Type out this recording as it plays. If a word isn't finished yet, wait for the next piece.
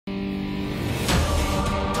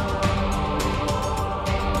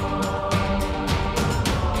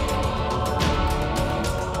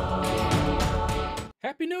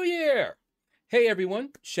Hey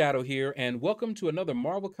everyone, Shaedow here, and welcome to another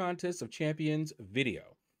Marvel Contest of Champions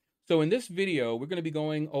video. So in this video, we're going to be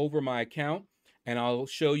going over my account, and I'll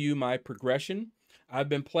show you my progression. I've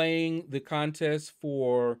been playing the contest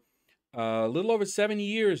for a little over 7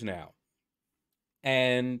 years now,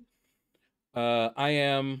 and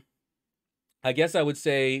I guess I would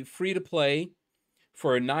say, free to play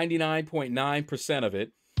for 99.9% of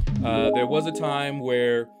it. There was a time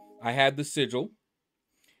where I had the sigil,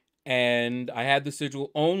 and I had the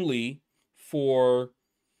sigil only for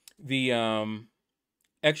the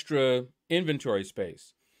extra inventory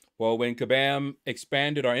space. Well, when Kabam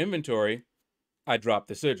expanded our inventory, I dropped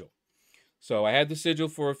the sigil. So I had the sigil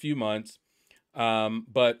for a few months,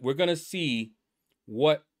 but we're going to see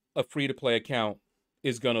what a free-to-play account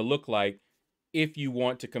is going to look like if you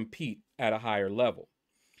want to compete at a higher level.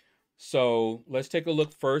 So let's take a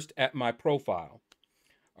look first at my profile.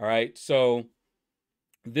 All right, so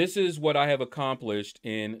this is what I have accomplished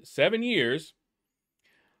in 7 years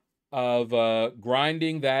of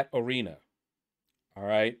grinding that arena. All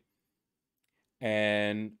right.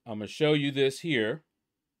 And I'm going to show you this here.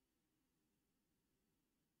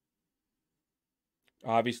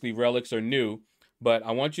 Obviously, relics are new, but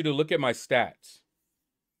I want you to look at my stats.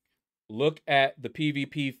 Look at the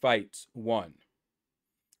PvP fights won.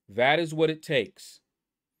 That is what it takes.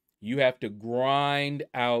 You have to grind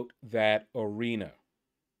out that arena.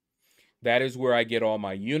 That is where I get all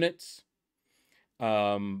my units.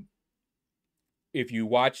 If you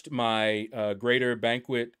watched my Greater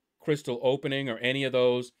Banquet Crystal opening or any of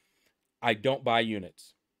those, I don't buy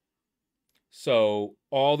units. So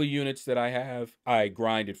all the units that I have, I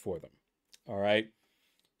grinded for them. All right.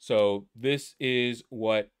 So this is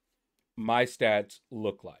what my stats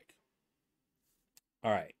look like.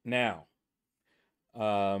 All right. Now,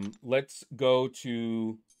 let's go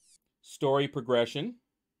to story progression.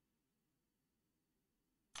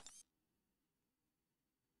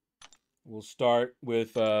 We'll start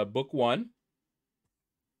with book 1.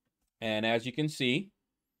 And as you can see,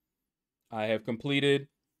 I have completed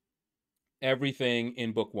everything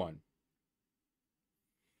in book 1.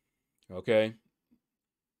 Okay.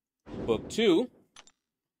 Book 2,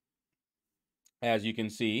 as you can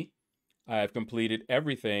see, I have completed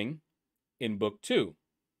everything in book 2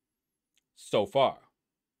 so far.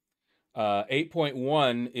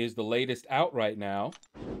 8.1 is the latest out right now.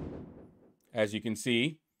 As you can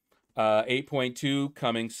see, 8.2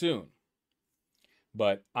 coming soon.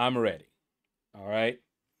 But I'm ready. All right.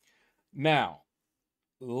 Now,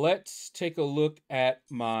 let's take a look at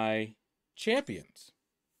my champions.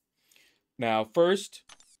 Now, first,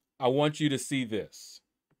 I want you to see this.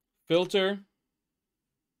 Filter.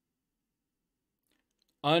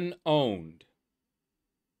 Unowned.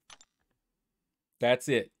 That's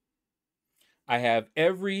it. I have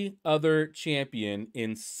every other champion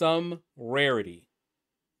in some rarity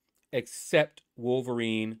except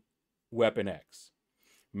Wolverine Weapon X.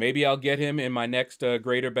 Maybe I'll get him in my next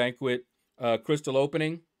Greater Banquet Crystal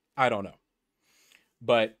opening. I don't know.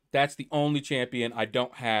 But that's the only champion I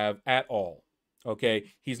don't have at all.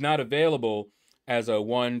 Okay? He's not available as a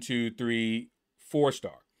 1, 2, 3, 4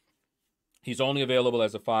 star. He's only available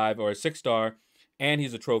as a 5 or a 6 star, and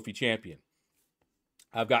he's a trophy champion.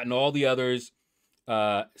 I've gotten all the others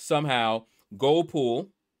somehow. Gold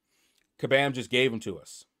Pool, Kabam just gave them to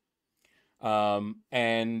us.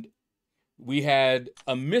 And we had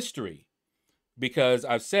a mystery because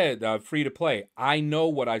I've said free to play. I know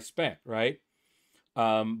what I spent, right?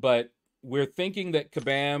 But we're thinking that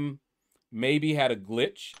Kabam maybe had a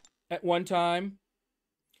glitch at one time.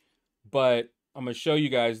 But I'm going to show you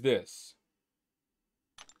guys this.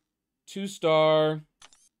 2 star.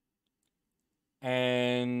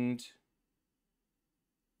 And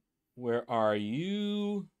where are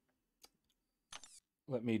you?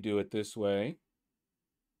 Let me do it this way.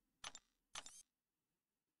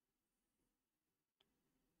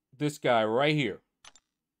 This guy right here.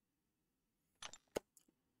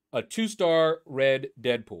 A 2 star red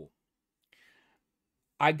Deadpool.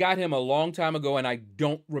 I got him a long time ago, and I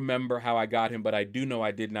don't remember how I got him, but I do know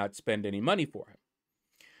I did not spend any money for him.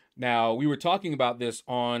 Now, we were talking about this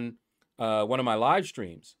on one of my live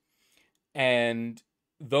streams, and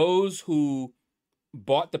those who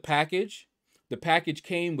bought the package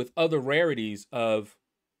came with other rarities of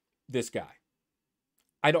this guy.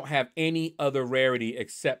 I don't have any other rarity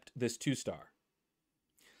except this 2 star.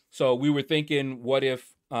 So we were thinking, what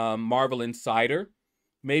if Marvel Insider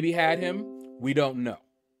maybe had him? We don't know.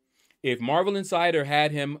 If Marvel Insider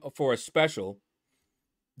had him for a special,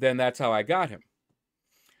 then that's how I got him.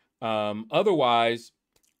 Otherwise,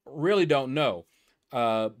 really don't know.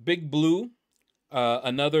 Big Blue,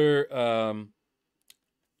 another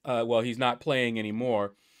well, he's not playing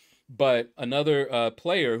anymore, but another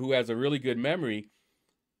player who has a really good memory,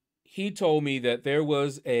 he told me that there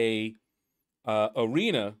was a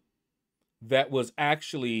arena that was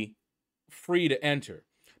actually free to enter.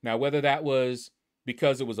 Now, whether that was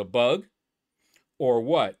because it was a bug or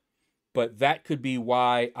what, but that could be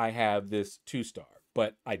why I have this 2-star.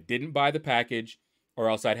 But I didn't buy the package, or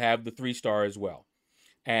else I'd have the 3-star as well.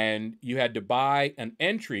 And you had to buy an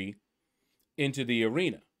entry into the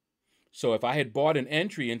arena. So if I had bought an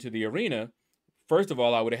entry into the arena, first of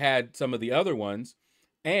all, I would have had some of the other ones,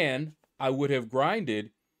 and I would have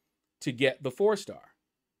grinded to get the 4-star.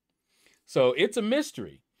 So it's a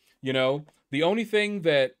mystery. You know, the only thing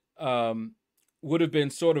that would have been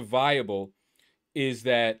sort of viable is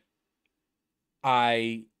that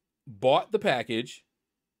I bought the package,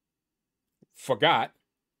 forgot,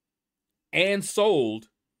 and sold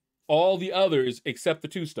all the others except the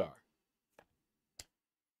 2-star.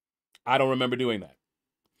 I don't remember doing that.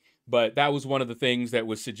 But that was one of the things that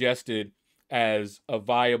was suggested as a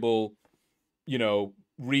viable, you know,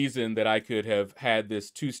 reason that I could have had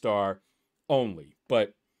this 2-star only.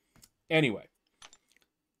 But anyway,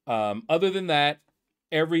 other than that,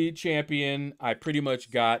 every champion I pretty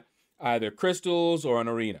much got either crystals or an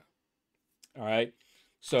arena. All right.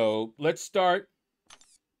 So let's start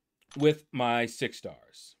with my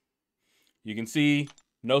 6-stars. You can see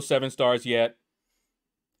no 7-stars yet,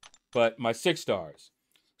 but my 6-stars.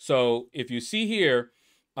 So if you see here,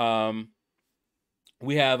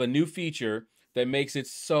 we have a new feature that makes it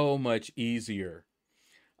so much easier.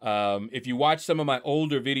 If you watch some of my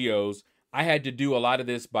older videos, I had to do a lot of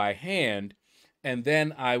this by hand, and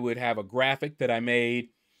then I would have a graphic that I made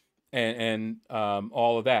and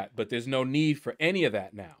all of that. But there's no need for any of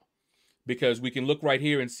that now, because we can look right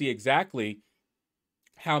here and see exactly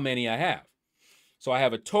how many I have. So I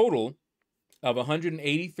have a total of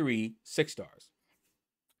 183 6-stars.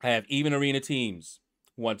 I have even arena teams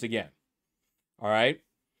once again. All right.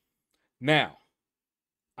 Now,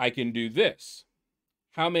 I can do this.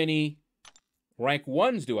 How many rank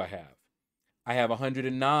 1s do I have? I have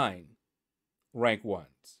 109 rank 1s.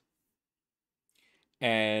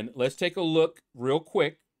 And let's take a look real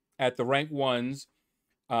quick at the rank 1s.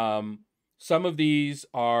 Some of these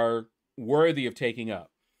are worthy of taking up.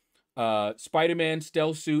 Spider-Man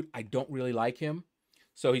Stealth Suit, I don't really like him,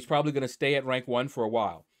 so he's probably going to stay at rank 1 for a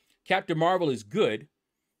while. Captain Marvel is good,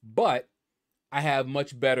 but I have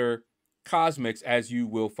much better cosmics, as you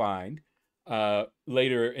will find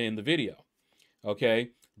later in the video. Okay,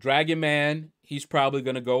 Dragon Man, he's probably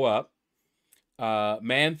going to go up.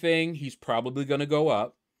 Man Thing, he's probably going to go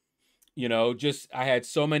up. You know, just I had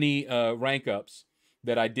so many rank ups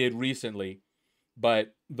that I did recently,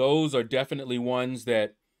 but those are definitely ones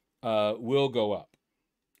that will go up.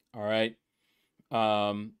 All right.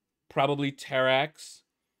 Probably Terax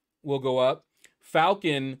will go up.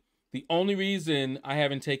 Falcon, the only reason I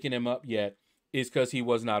haven't taken him up yet is because he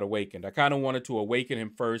was not awakened. I kind of wanted to awaken him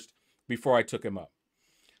first before I took him up.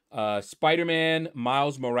 Spider-Man,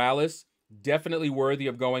 Miles Morales, definitely worthy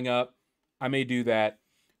of going up. I may do that.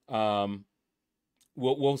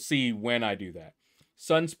 We'll see when I do that.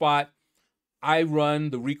 Sunspot, I run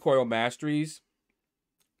the Recoil Masteries,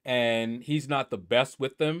 and he's not the best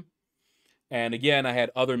with them. And again, I had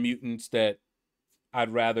other mutants that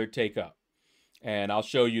I'd rather take up, and I'll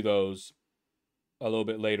show you those a little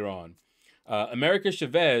bit later on. America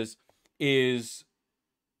Chavez is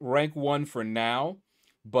rank 1 for now,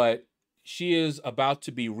 but she is about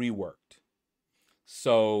to be reworked.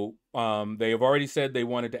 So they have already said they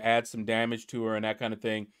wanted to add some damage to her and that kind of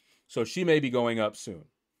thing. So she may be going up soon.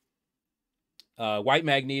 White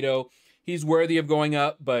Magneto, he's worthy of going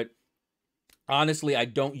up, but honestly, I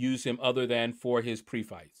don't use him other than for his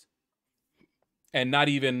pre-fights. And not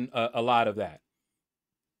even a lot of that.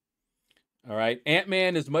 All right.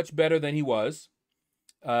 Ant-Man is much better than he was.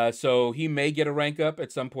 So he may get a rank up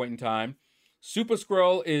at some point in time. Super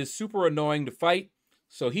Skrull is super annoying to fight,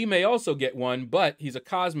 so he may also get one, but he's a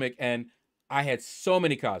cosmic, and I had so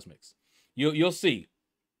many cosmics. You'll see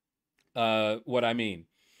what I mean.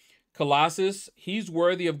 Colossus, he's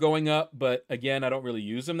worthy of going up, but again, I don't really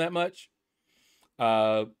use him that much.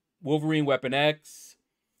 Wolverine Weapon X,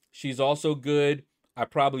 she's also good. I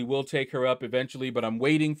probably will take her up eventually, but I'm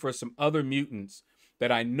waiting for some other mutants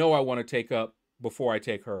that I know I want to take up before I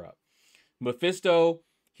take her up. Mephisto,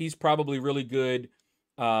 he's probably really good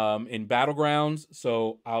in Battlegrounds,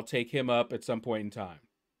 so I'll take him up at some point in time.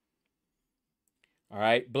 All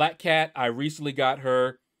right, Black Cat, I recently got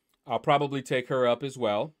her. I'll probably take her up as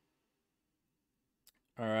well.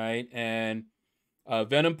 All right, and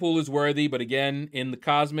Venom Pool is worthy, but again, in the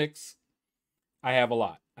cosmics, I have a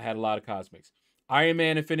lot. I had a lot of cosmics. Iron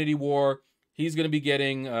Man Infinity War, he's going to be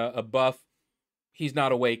getting a buff. He's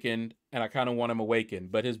not awakened, and I kind of want him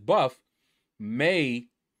awakened. But his buff may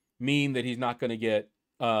mean that he's not going to get,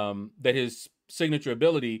 that his signature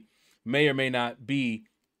ability may or may not be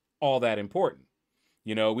all that important.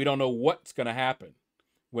 You know, we don't know what's going to happen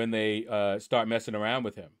when they start messing around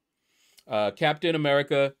with him. Captain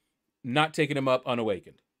America, not taking him up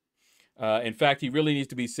unawakened. In fact, he really needs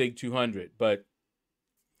to be Sig 200, but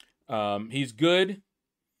he's good,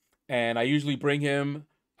 and I usually bring him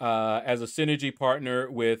as a synergy partner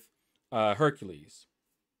with Hercules.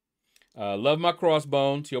 Love my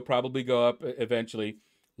crossbones. He'll probably go up eventually.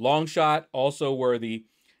 Long shot, also worthy.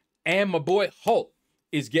 And my boy Hulk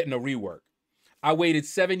is getting a rework. I waited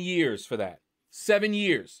 7 years for that. 7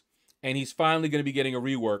 years. And he's finally going to be getting a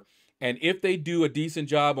rework. And if they do a decent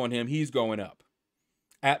job on him, he's going up.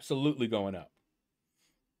 Absolutely going up.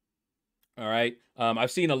 All right.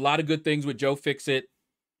 I've seen a lot of good things with Joe Fixit.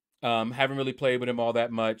 Haven't really played with him all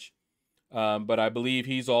that much. But I believe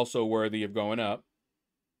he's also worthy of going up.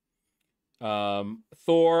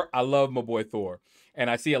 Thor, I love my boy Thor. And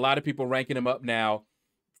I see a lot of people ranking him up now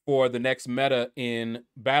for the next meta in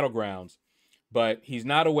Battlegrounds. But he's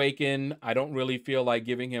not awakened. I don't really feel like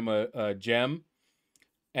giving him a gem.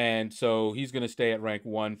 And so he's going to stay at rank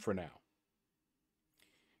 1 for now.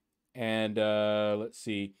 And let's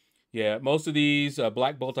see. Yeah, most of these,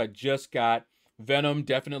 Black Bolt I just got. Venom,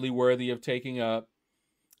 definitely worthy of taking up.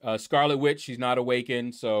 Scarlet Witch, she's not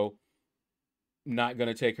awakened, so not going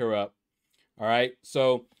to take her up. All right,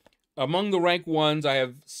 so among the rank 1s, I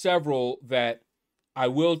have several that I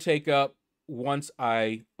will take up once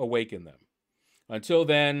I awaken them. Until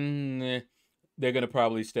then, they're going to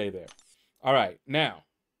probably stay there. All right, now,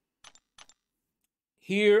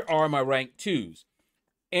 here are my rank 2s.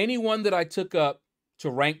 Anyone that I took up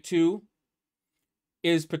to rank 2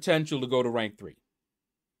 is potential to go to rank 3.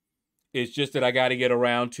 It's just that I got to get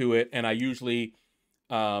around to it, and I usually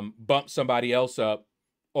bump somebody else up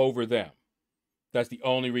over them. That's the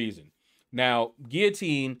only reason. Now,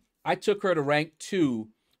 Guillotine, I took her to rank 2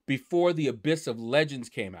 before the Abyss of Legends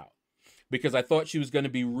came out because I thought she was going to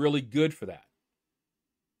be really good for that.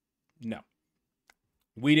 No.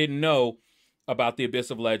 We didn't know about the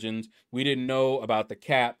Abyss of Legends. We didn't know about the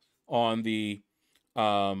cap on the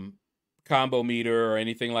combo meter or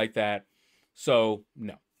anything like that. So,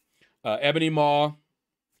 no. Ebony Maw,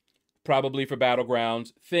 probably for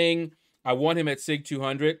Battlegrounds. Thing, I want him at Sig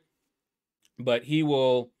 200, but he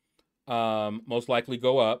will most likely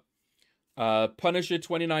go up. Punisher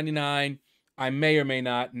 2099, I may or may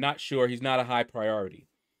not sure. He's not a high priority.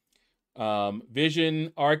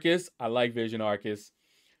 Vision Arcus, I like Vision Arcus.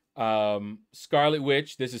 Scarlet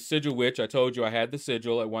Witch, this is Sigil Witch. I told you I had the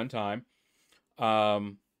Sigil at one time.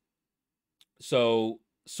 So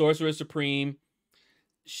Sorcerer Supreme,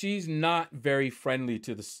 she's not very friendly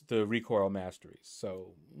to the recoil masteries.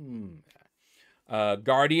 So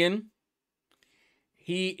Guardian,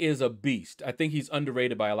 he is a beast. I think he's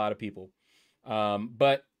underrated by a lot of people.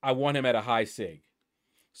 But I want him at a high Sig.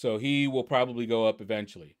 So he will probably go up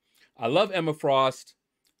eventually. I love Emma Frost.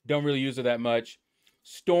 Don't really use her that much.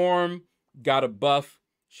 Storm got a buff.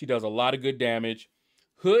 She does a lot of good damage.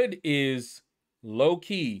 Hood is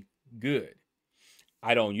low-key good.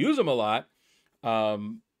 I don't use him a lot.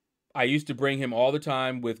 I used to bring him all the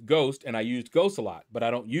time with Ghost, and I used Ghost a lot. But I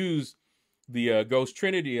don't use the Ghost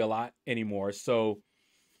Trinity a lot anymore. So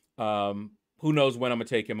who knows when I'm going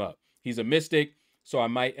to take him up. He's a Mystic, so I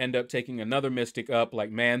might end up taking another Mystic up, like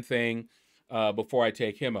Man-Thing, before I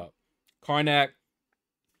take him up. Karnak,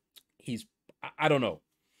 I don't know.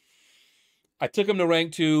 I took him to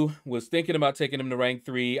rank 2, was thinking about taking him to rank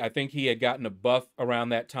 3. I think he had gotten a buff around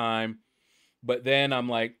that time. But then I'm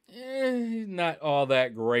like, he's not all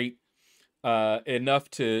that great.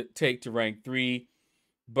 Enough to take to rank 3,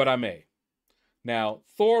 but I may. Now,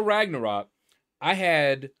 Thor Ragnarok, I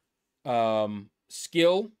had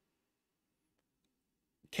skill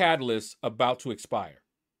Catalyst about to expire.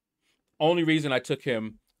 Only reason I took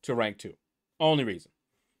him to rank 2. Only reason.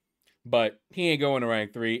 But he ain't going to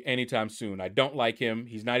rank 3 anytime soon. I don't like him.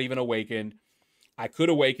 He's not even awakened. I could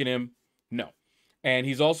awaken him. No. And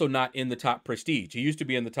he's also not in the top prestige. He used to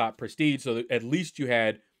be in the top prestige, so that at least you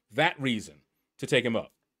had that reason to take him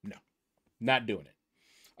up. No. Not doing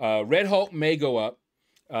it. Red Hulk may go up.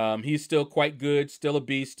 He's still quite good. Still a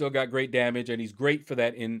beast. Still got great damage. And he's great for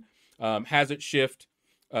that in Hazard Shift,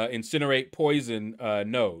 Incinerate, Poison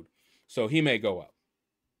node. So he may go up.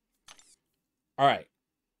 All right.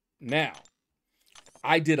 Now,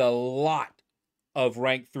 I did a lot of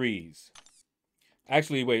rank 3s.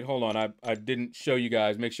 Actually, wait, hold on. I didn't show you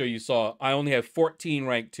guys. Make sure you saw. I only have 14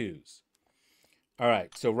 rank 2s. All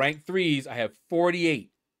right, so rank 3s, I have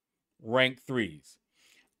 48 rank 3s.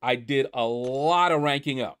 I did a lot of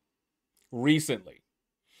ranking up recently.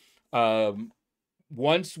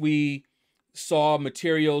 Once we saw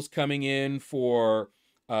materials coming in for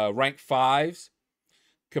rank 5s,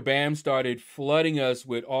 Kabam started flooding us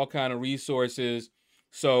with all kind of resources.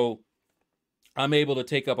 So I'm able to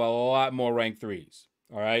take up a lot more rank 3s.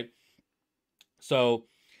 All right. So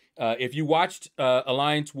if you watched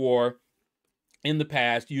Alliance War in the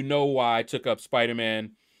past, you know why I took up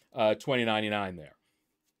Spider-Man 2099 there.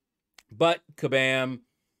 But Kabam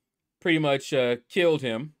pretty much killed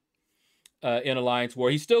him in Alliance War.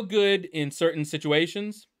 He's still good in certain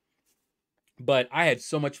situations, but I had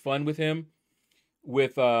so much fun with him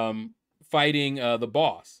with fighting the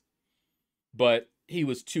boss. But he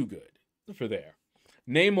was too good for there.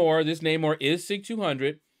 Namor, this Namor is Sig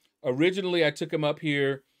 200. Originally, I took him up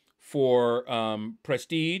here for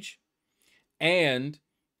Prestige, and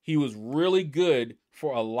he was really good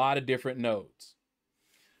for a lot of different nodes.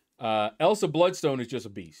 Elsa Bloodstone is just a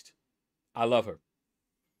beast. I love her.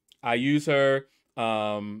 I use her.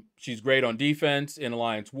 She's great on defense in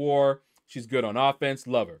Alliance War. She's good on offense.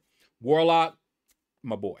 Love her. Warlock,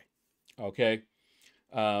 my boy. Okay.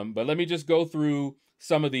 But let me just go through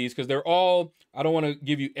some of these because they're all, I don't want to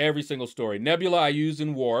give you every single story. Nebula I use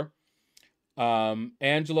in War.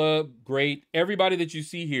 Angela, great. Everybody that you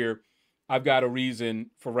see here, I've got a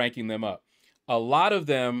reason for ranking them up. A lot of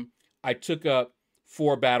them I took up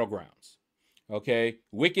for Battlegrounds. Okay.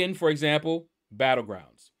 Wiccan, for example,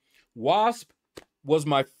 Battlegrounds. Wasp was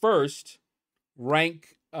my first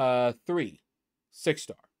rank 3,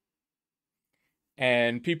 6-star.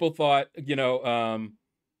 And people thought, you know,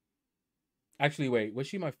 actually, wait, was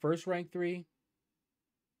she my first rank 3?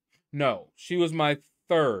 No, she was my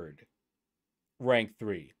third rank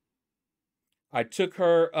 3. I took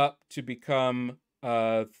her up to become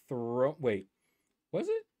wait, was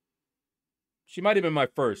it? She might have been my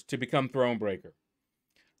first to become Thronebreaker.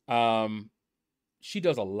 She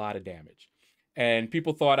does a lot of damage. And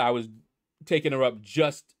people thought I was taking her up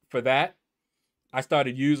just for that. I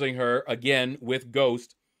started using her again with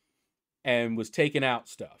Ghost and was taking out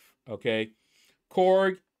stuff. Okay.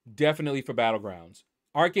 Korg, definitely for Battlegrounds.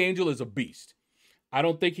 Archangel is a beast. I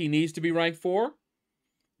don't think he needs to be rank 4,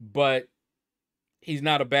 but he's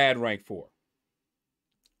not a bad rank 4.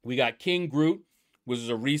 We got King Groot, which is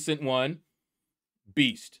a recent one.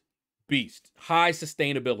 Beast. Beast. High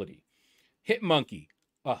sustainability. Hitmonkey.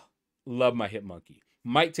 Love my Hitmonkey.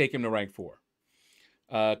 Might take him to rank 4.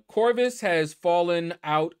 Corvus has fallen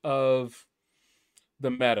out of the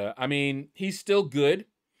meta. I mean, he's still good.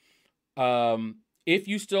 If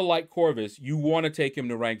you still like Corvus, you want to take him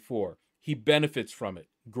to rank 4. He benefits from it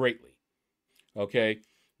greatly. Okay?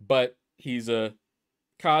 But he's a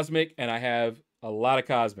cosmic, and I have a lot of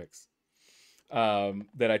cosmics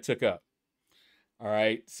that I took up. All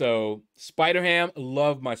right? So, Spider-Ham,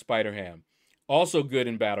 love my Spider-Ham. Also good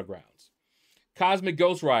in Battlegrounds. Cosmic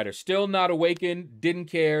Ghost Rider, still not awakened, didn't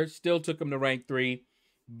care, still took him to rank 3.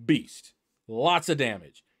 Beast. Lots of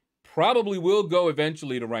damage. Probably will go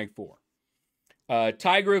eventually to rank 4.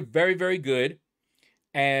 Tigra, very, very good.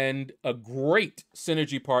 And a great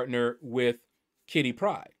synergy partner with Kitty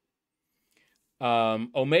Pryde.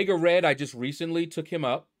 Omega Red, I just recently took him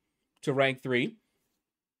up to rank 3.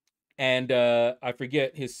 And I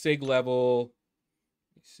forget his SIG level.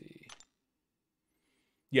 Let's see.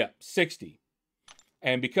 Yeah, 60.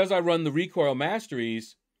 And because I run the Recoil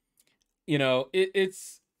Masteries, you know,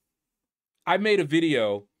 I made a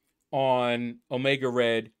video on Omega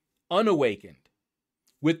Red unawakened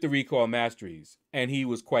with the Recoil Masteries, and he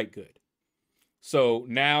was quite good. So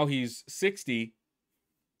now he's 60,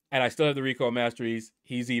 and I still have the Recoil Masteries.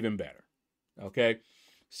 He's even better. Okay?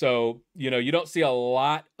 So, you know, you don't see a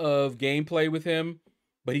lot of gameplay with him,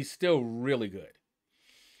 but he's still really good.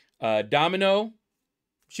 Domino,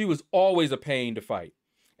 she was always a pain to fight.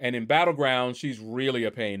 And in Battlegrounds, she's really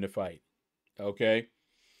a pain to fight. Okay?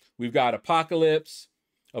 We've got Apocalypse.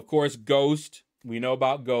 Of course, Ghost. We know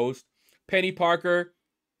about Ghost. Penny Parker,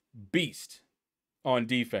 beast on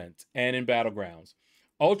defense and in Battlegrounds.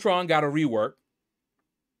 Ultron got a rework.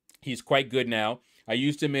 He's quite good now. I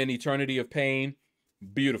used him in Eternity of Pain.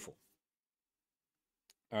 Beautiful.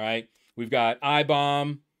 All right. We've got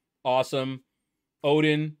I-Bomb. Awesome.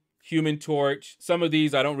 Odin. Human Torch. Some of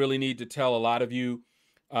these I don't really need to tell a lot of you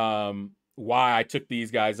why I took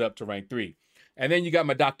these guys up to rank 3. And then you got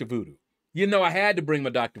my Dr. Voodoo. You know I had to bring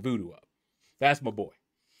my Dr. Voodoo up. That's my boy.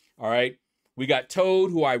 All right. We got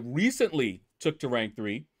Toad, who I recently took to rank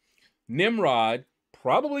 3. Nimrod,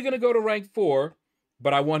 probably going to go to rank 4,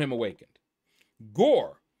 but I want him awakened.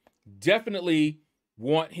 Gore, definitely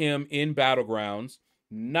want him in Battlegrounds.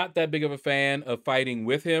 Not that big of a fan of fighting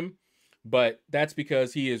with him, but that's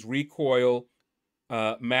because he is recoil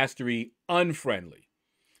mastery unfriendly.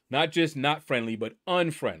 Not just not friendly, but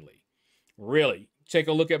unfriendly. Really, take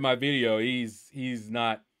a look at my video. He's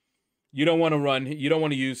not, you don't want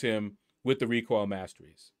to use him with the recoil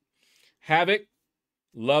masteries. Havoc,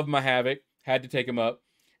 love my Havoc, had to take him up.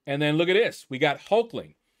 And then look at this, we got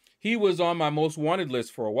Hulkling. He was on my most wanted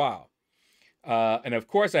list for a while. And of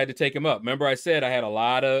course I had to take him up. Remember I said I had a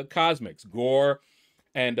lot of Cosmics. Gore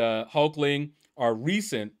and Hulkling are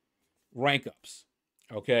recent rank ups.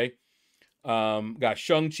 Okay. Got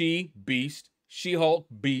Shang-Chi, Beast. She-Hulk,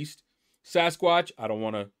 Beast. Sasquatch, I don't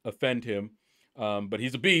want to offend him, but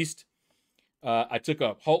he's a beast. I took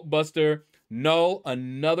up Hulkbuster. Null,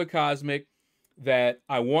 another Cosmic that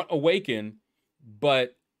I want awakened,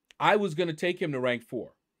 but I was going to take him to rank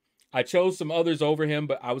 4. I chose some others over him,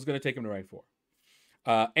 but I was going to take him to rank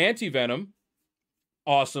 4. Anti-Venom,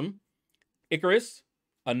 awesome. Icarus,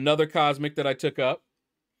 another Cosmic that I took up.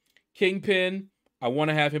 Kingpin, I want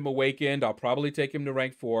to have him awakened. I'll probably take him to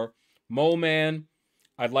rank 4. Mole Man,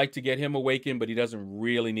 I'd like to get him awakened, but he doesn't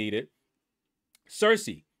really need it.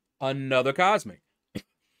 Cersei, another Cosmic.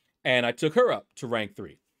 And I took her up to rank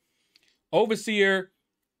 3. Overseer,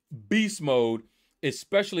 beast mode,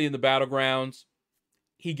 especially in the Battlegrounds,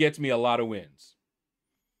 he gets me a lot of wins.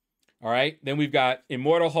 All right. Then we've got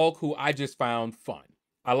Immortal Hulk, who I just found fun.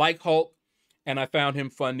 I like Hulk, and I found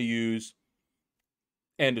him fun to use.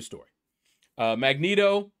 End of story.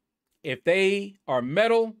 Magneto, if they are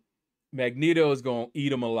metal, Magneto is going to eat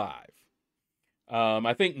them alive.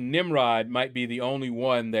 I think Nimrod might be the only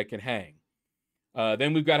one that can hang.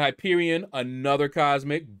 Then we've got Hyperion, another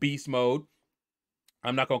Cosmic, beast mode.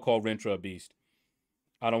 I'm not going to call Rentra a beast.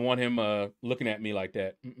 I don't want him looking at me like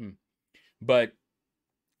that. But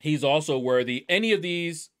he's also worthy. Any of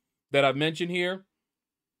these that I've mentioned here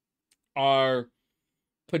are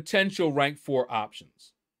potential rank 4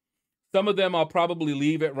 options. Some of them I'll probably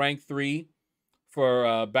leave at rank 3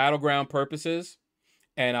 for battleground purposes,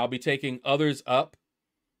 and I'll be taking others up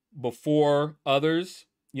before others.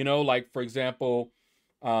 You know, like, for example,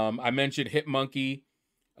 I mentioned Hitmonkey,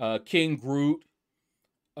 King Groot,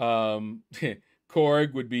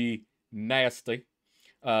 Korg would be nasty,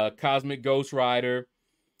 Cosmic Ghost Rider.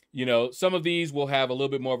 You know, some of these will have a little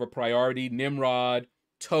bit more of a priority. Nimrod,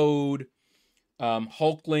 Toad,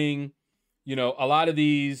 Hulkling. You know, a lot of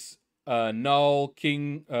these, Null,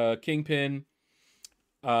 Kingpin,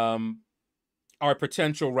 are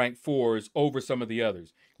potential rank 4s over some of the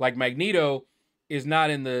others. Like Magneto is not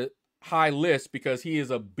in the high list because he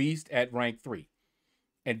is a beast at rank 3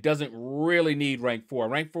 and doesn't really need rank 4.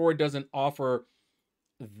 Rank 4 doesn't offer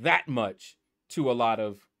that much to a lot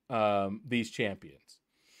of these champions.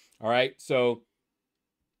 All right, so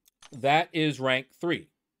that is rank 3.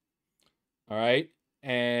 All right,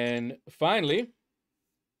 and finally,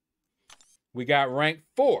 we got rank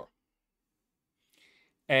 4.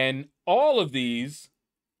 And all of these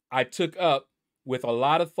I took up with a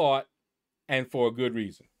lot of thought and for a good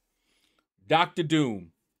reason. Dr.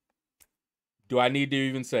 Doom, do I need to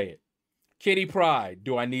even say it? Kitty Pryde,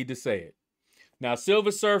 do I need to say it? Now,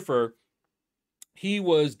 Silver Surfer, he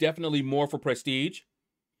was definitely more for prestige,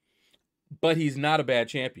 but he's not a bad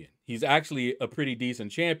champion. He's actually a pretty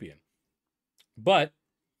decent champion. But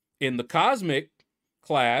in the Cosmic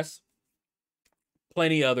class,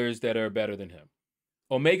 plenty others that are better than him.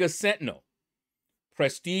 Omega Sentinel,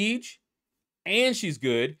 prestige, and she's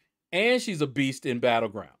good, and she's a beast in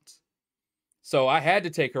Battlegrounds. So I had to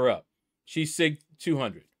take her up. She's Sig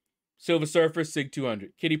 200. Silver Surfer, Sig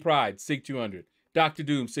 200. Kitty Pryde, Sig 200. Dr.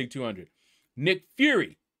 Doom, Sig 200. Nick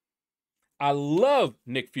Fury. I love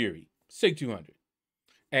Nick Fury, Sig 200.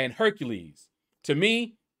 And Hercules. To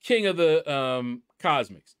me, king of the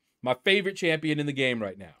Cosmics. My favorite champion in the game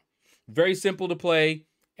right now. Very simple to play,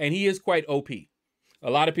 and he is quite OP. A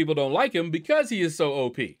lot of people don't like him because he is so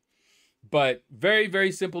OP. But very,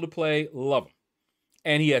 very simple to play. Love him.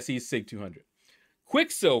 And yes, he's Sig 200.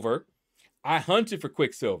 Quicksilver. I hunted for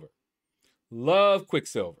Quicksilver. Love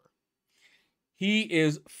Quicksilver. He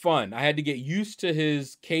is fun. I had to get used to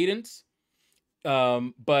his cadence.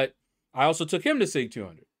 But I also took him to Sig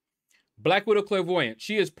 200. Black Widow Clairvoyant.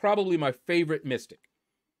 She is probably my favorite mystic.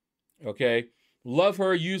 Okay. Love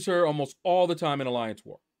her. Use her almost all the time in Alliance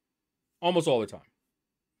War. Almost all the time.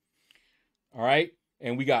 All right.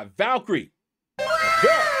 And we got Valkyrie.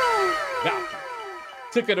 Valkyrie.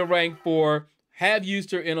 Took her to rank 4. Have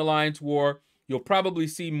used her in Alliance War. You'll probably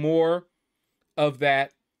see more of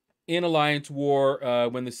that in Alliance War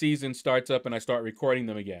when the season starts up and I start recording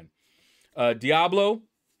them again. Diablo,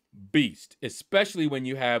 beast, especially when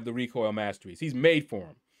you have the recoil masteries. He's made for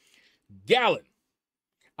him. Gallon,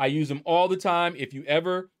 I use him all the time. If you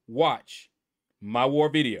ever watch my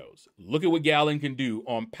war videos, look at what Gallon can do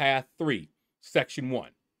on Path 3, Section 1.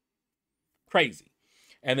 Crazy.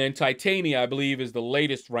 And then Titania, I believe, is the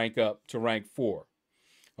latest rank up to rank 4.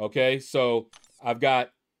 Okay, so I've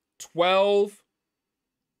got 12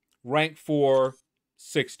 rank 4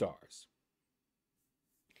 6-stars.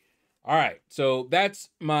 All right, so that's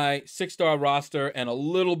my 6-star roster and a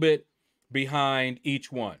little bit behind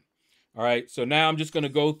each one. All right, so now I'm just going to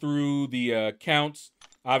go through the counts.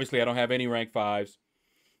 Obviously, I don't have any rank 5s.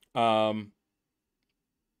 But I'm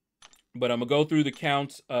going to go through the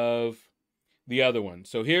counts of the other ones.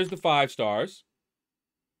 So here's the 5 stars.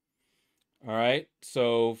 All right,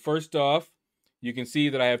 so first off, you can see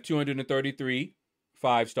that I have 233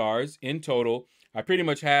 5 stars in total. I pretty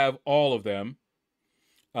much have all of them.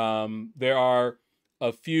 There are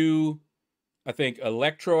a few, I think,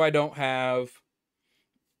 Electro I don't have,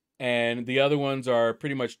 and the other ones are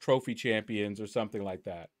pretty much trophy champions or something like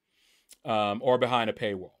that, or behind a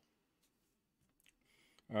paywall.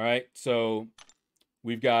 All right, so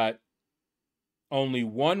we've got only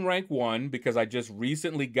one rank 1 because I just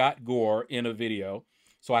recently got Gore in a video,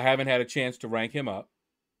 so I haven't had a chance to rank him up.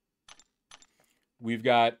 We've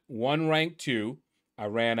got one rank 2. I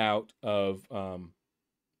ran out of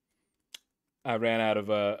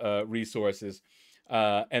resources,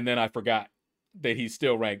 and then I forgot that he's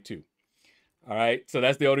still ranked 2. All right, so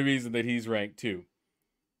that's the only reason that he's ranked 2.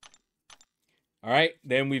 All right,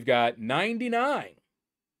 then we've got 99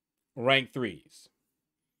 rank 3s.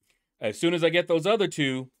 As soon as I get those other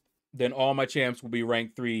 2, then all my champs will be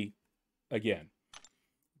rank 3 again.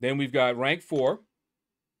 Then we've got rank 4.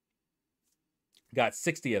 Got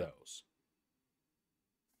 60 of those.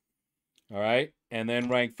 All right, and then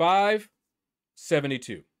rank 5,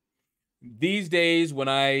 72. These days, when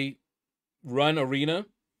I run Arena,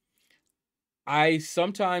 I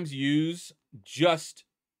sometimes use just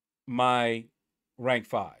my rank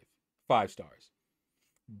 5 stars.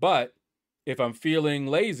 But if I'm feeling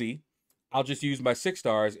lazy, I'll just use my 6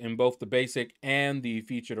 stars in both the basic and the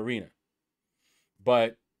featured arena.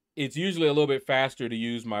 But it's usually a little bit faster to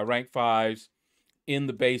use my rank 5s in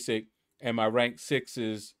the basic and my rank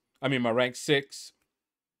 6s,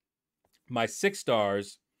 my 6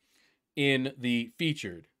 stars in the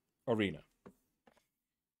featured arena.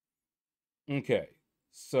 Okay,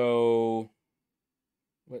 so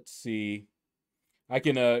let's see. I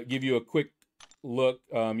can give you a quick look.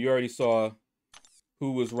 You already saw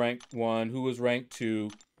who was ranked 1, who was ranked 2.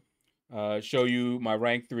 Show you my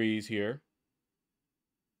rank 3s here.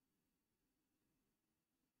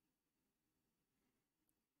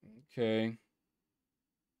 Okay.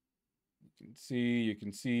 You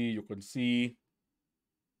can see.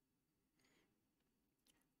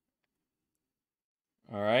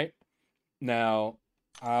 All right. Now,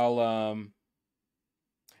 I'll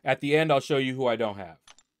at the end I'll show you who I don't have.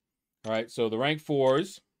 All right. So the rank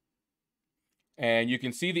 4s, and you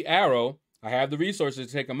can see the arrow. I have the resources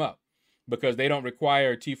to take them up because they don't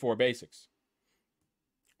require T4 basics.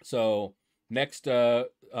 So next, I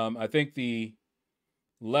think the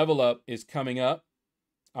level up is coming up.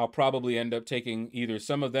 I'll probably end up taking either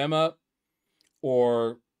some of them up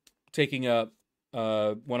or taking up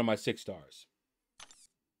one of my 6 stars.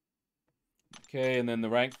 Okay, and then the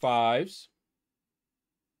rank 5s.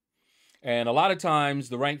 And a lot of times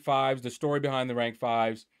the rank 5s, the story behind the rank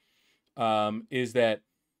 5s is that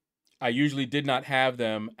I usually did not have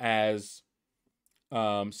them as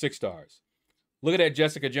 6 stars. Look at that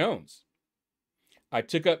Jessica Jones. I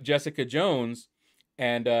took up Jessica Jones,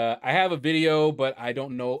 and I have a video, but I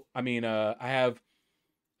don't know. I have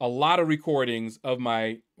a lot of recordings of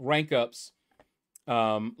my rank ups,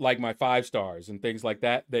 like my 5 stars and things like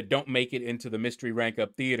that, that don't make it into the Mystery Rank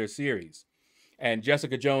Up Theater series. And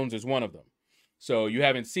Jessica Jones is one of them. So you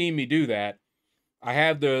haven't seen me do that. I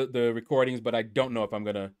have the recordings, but I don't know if I'm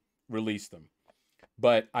going to release them.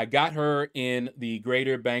 But I got her in the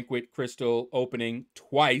Greater Banquet Crystal opening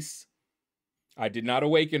twice. I did not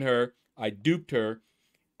awaken her. I duped her.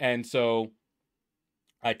 And so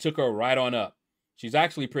I took her right on up. She's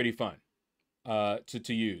actually pretty fun to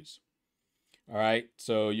use. All right.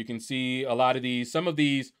 So you can see a lot of these. Some of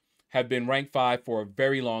these have been rank 5 for a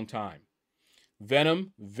very long time.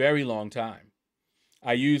 Venom, very long time.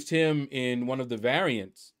 I used him in one of the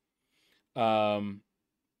variants. In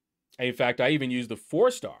fact, I even used the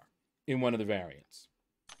 4-star in one of the variants.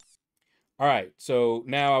 All right, so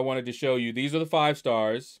now I wanted to show you, these are the 5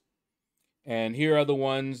 stars. And here are the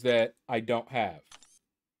ones that I don't have.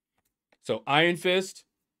 So Iron Fist,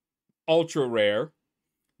 ultra rare.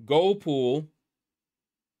 Gold Pool,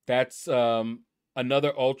 that's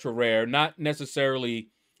another ultra rare. Not necessarily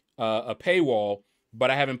a paywall, but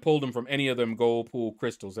I haven't pulled him from any of them Gold Pool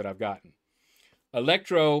crystals that I've gotten.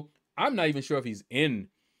 Electro, I'm not even sure if he's in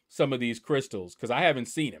some of these crystals because I haven't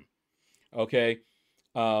seen him. Okay.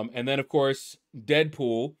 And then, of course,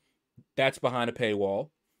 Deadpool, that's behind a paywall.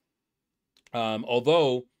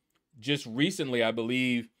 Although, just recently, I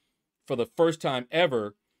believe, for the first time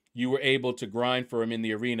ever, you were able to grind for him in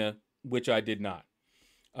the arena, which I did not.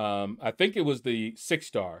 I think it was the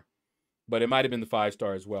 6-star, but it might have been the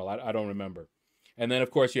 5-star as well. I don't remember. And then,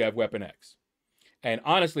 of course, you have Weapon X. And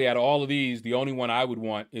honestly, out of all of these, the only one I would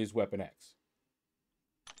want is Weapon X.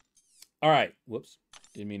 All right. Whoops.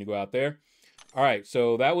 Didn't mean to go out there. All right.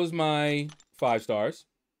 So that was my 5 stars.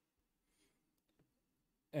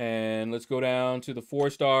 And let's go down to the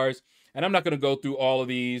 4 stars. And I'm not going to go through all of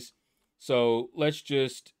these. So let's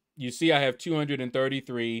just, you see I have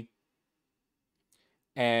 233.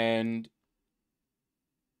 And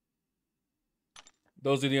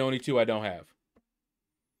those are the only 2 I don't have.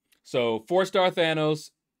 So 4-star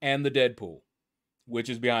Thanos and the Deadpool, which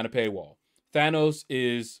is behind a paywall. Thanos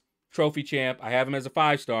is trophy champ. I have him as a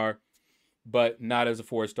 5-star, but not as a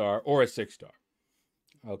 4-star or a 6-star.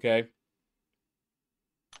 Okay.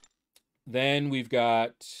 Then we've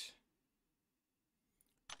got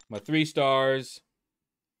my 3 stars.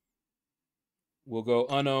 We'll go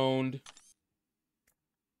unowned.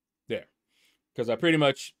 There. Because I pretty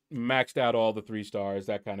much maxed out all the 3 stars,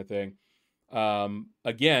 that kind of thing.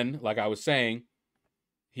 Again, like I was saying,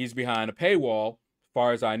 he's behind a paywall, as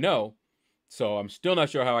far as I know. So I'm still not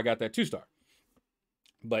sure how I got that 2-star.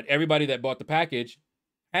 But everybody that bought the package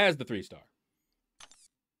has the 3-star.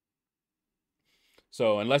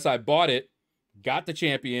 So unless I bought it, got the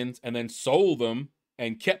champions, and then sold them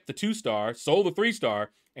and kept the 2-star, sold the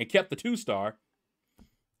 3-star and kept the 2-star,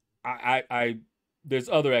 there's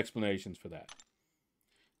other explanations for that.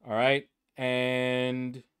 All right.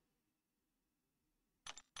 And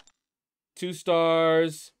 2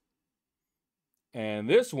 stars. And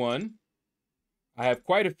this one, I have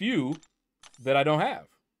quite a few that I don't have.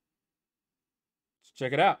 Let's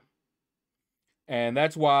check it out. And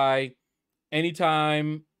that's why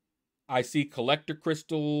anytime I see collector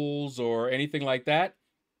crystals or anything like that,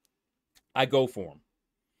 I go for them.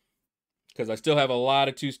 Because I still have a lot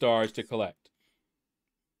of 2 stars to collect.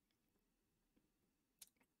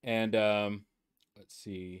 And let's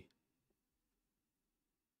see.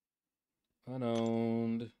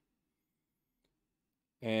 Unowned.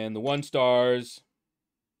 And the 1 stars,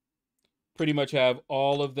 pretty much have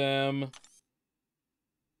all of them.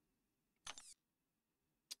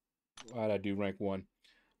 Why did I do rank 1?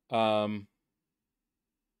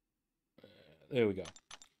 There we go.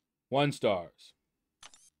 1 stars.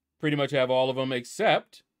 Pretty much have all of them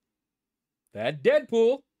except that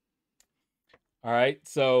Deadpool. All right,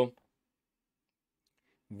 so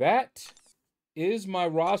that is my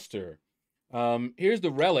roster. Here's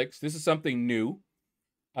the relics. This is something new.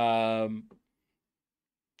 I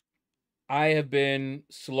have been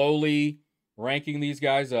slowly ranking these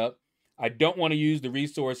guys up. I don't want to use the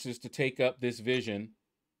resources to take up this vision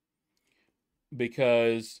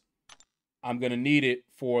because I'm going to need it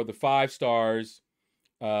for the 5 stars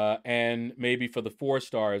and maybe for the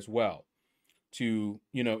 4-star as well to,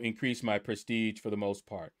 you know, increase my prestige for the most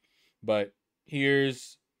part. But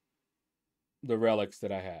here's the relics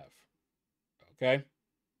that I have. Okay.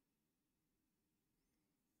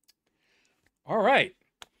 All right.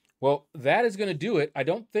 Well, that is going to do it. I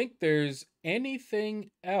don't think there's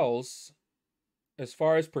anything else as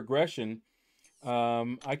far as progression.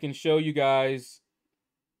 I can show you guys.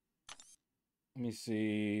 Let me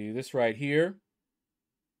see this right here.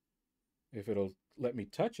 If it'll let me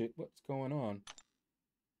touch it. What's going on?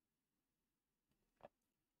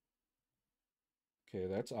 Okay,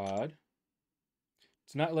 that's odd.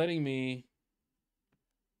 It's not letting me.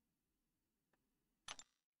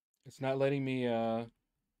 It's not letting me. I'm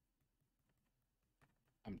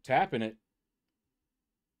tapping it.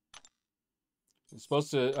 It's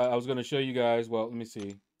supposed to. I was going to show you guys. Well, let me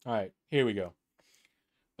see. All right, here we go.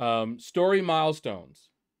 Story milestones.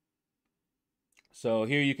 So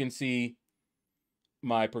here you can see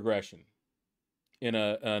my progression in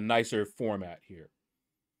a nicer format here.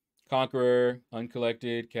 Conqueror,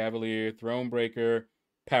 Uncollected, Cavalier, Thronebreaker,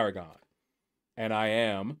 Paragon. And I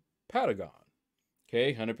am Paragon.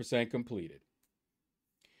 Okay, 100% completed.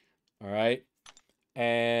 All right.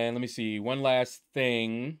 And let me see. One last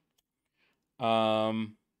thing.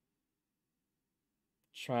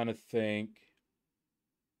 Trying to think.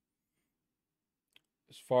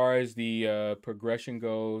 As far as the progression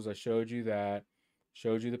goes, I showed you that.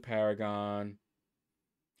 Showed you the Paragon.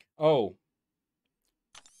 Oh,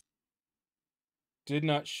 did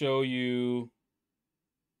not show you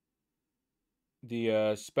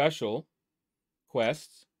the special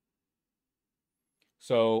quests.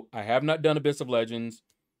 So I have not done Abyss of Legends.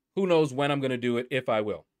 Who knows when I'm going to do it, if I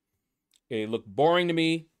will. It looked boring to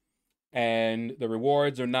me, and the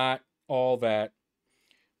rewards are not all that.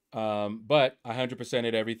 But I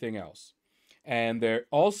 100%ed everything else. And there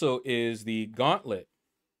also is the Gauntlet,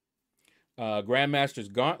 Grandmaster's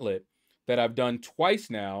Gauntlet, that I've done twice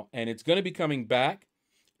now, and it's going to be coming back,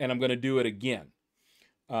 and I'm going to do it again.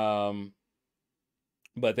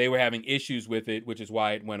 But they were having issues with it, which is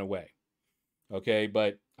why it went away. Okay,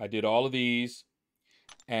 but I did all of these,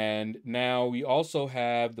 and now we also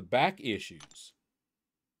have the back issues.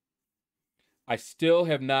 I still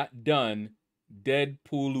have not done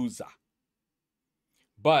Deadpoolooza,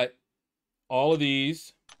 but all of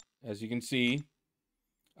these, as you can see,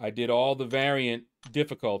 I did all the variant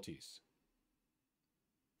difficulties.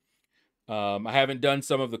 I haven't done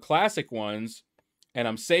some of the classic ones, and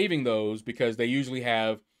I'm saving those because they usually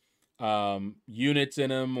have units in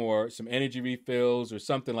them or some energy refills or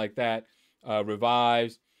something like that,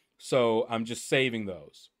 revives. So I'm just saving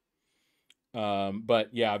those. But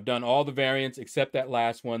yeah, I've done all the variants except that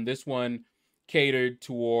last one. This one catered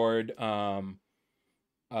toward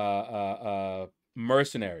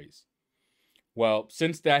mercenaries. Well,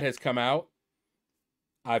 since that has come out,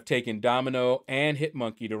 I've taken Domino and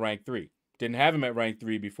Hitmonkey to rank 3. Didn't have him at rank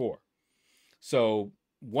 3 before. So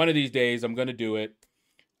one of these days I'm going to do it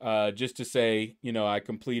just to say, you know, I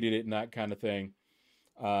completed it and that kind of thing.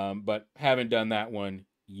 But haven't done that one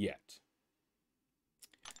yet.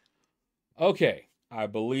 Okay, I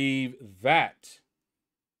believe that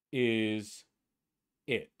is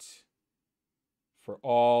it for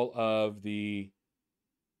all of the,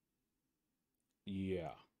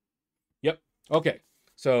 yeah. Yep, okay.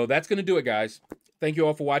 So that's going to do it, guys. Thank you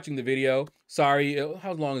all for watching the video. Sorry,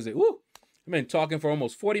 how long is it? Woo! I've been talking for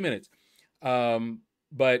almost 40 minutes.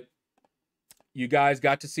 But you guys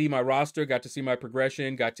got to see my roster, got to see my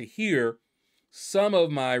progression, got to hear some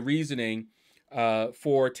of my reasoning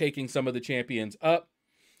for taking some of the champions up.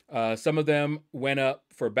 Some of them went up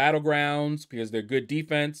for Battlegrounds because they're good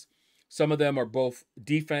defense. Some of them are both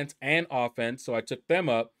defense and offense, so I took them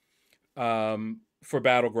up for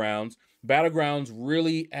Battlegrounds. Battlegrounds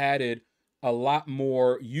really added a lot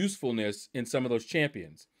more usefulness in some of those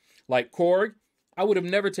champions. Like Korg, I would have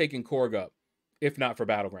never taken Korg up if not for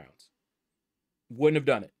Battlegrounds. Wouldn't have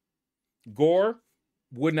done it. Gore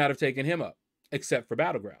would not have taken him up except for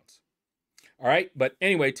Battlegrounds. All right, but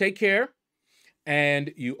anyway, take care,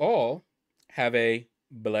 and you all have a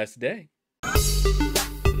blessed day.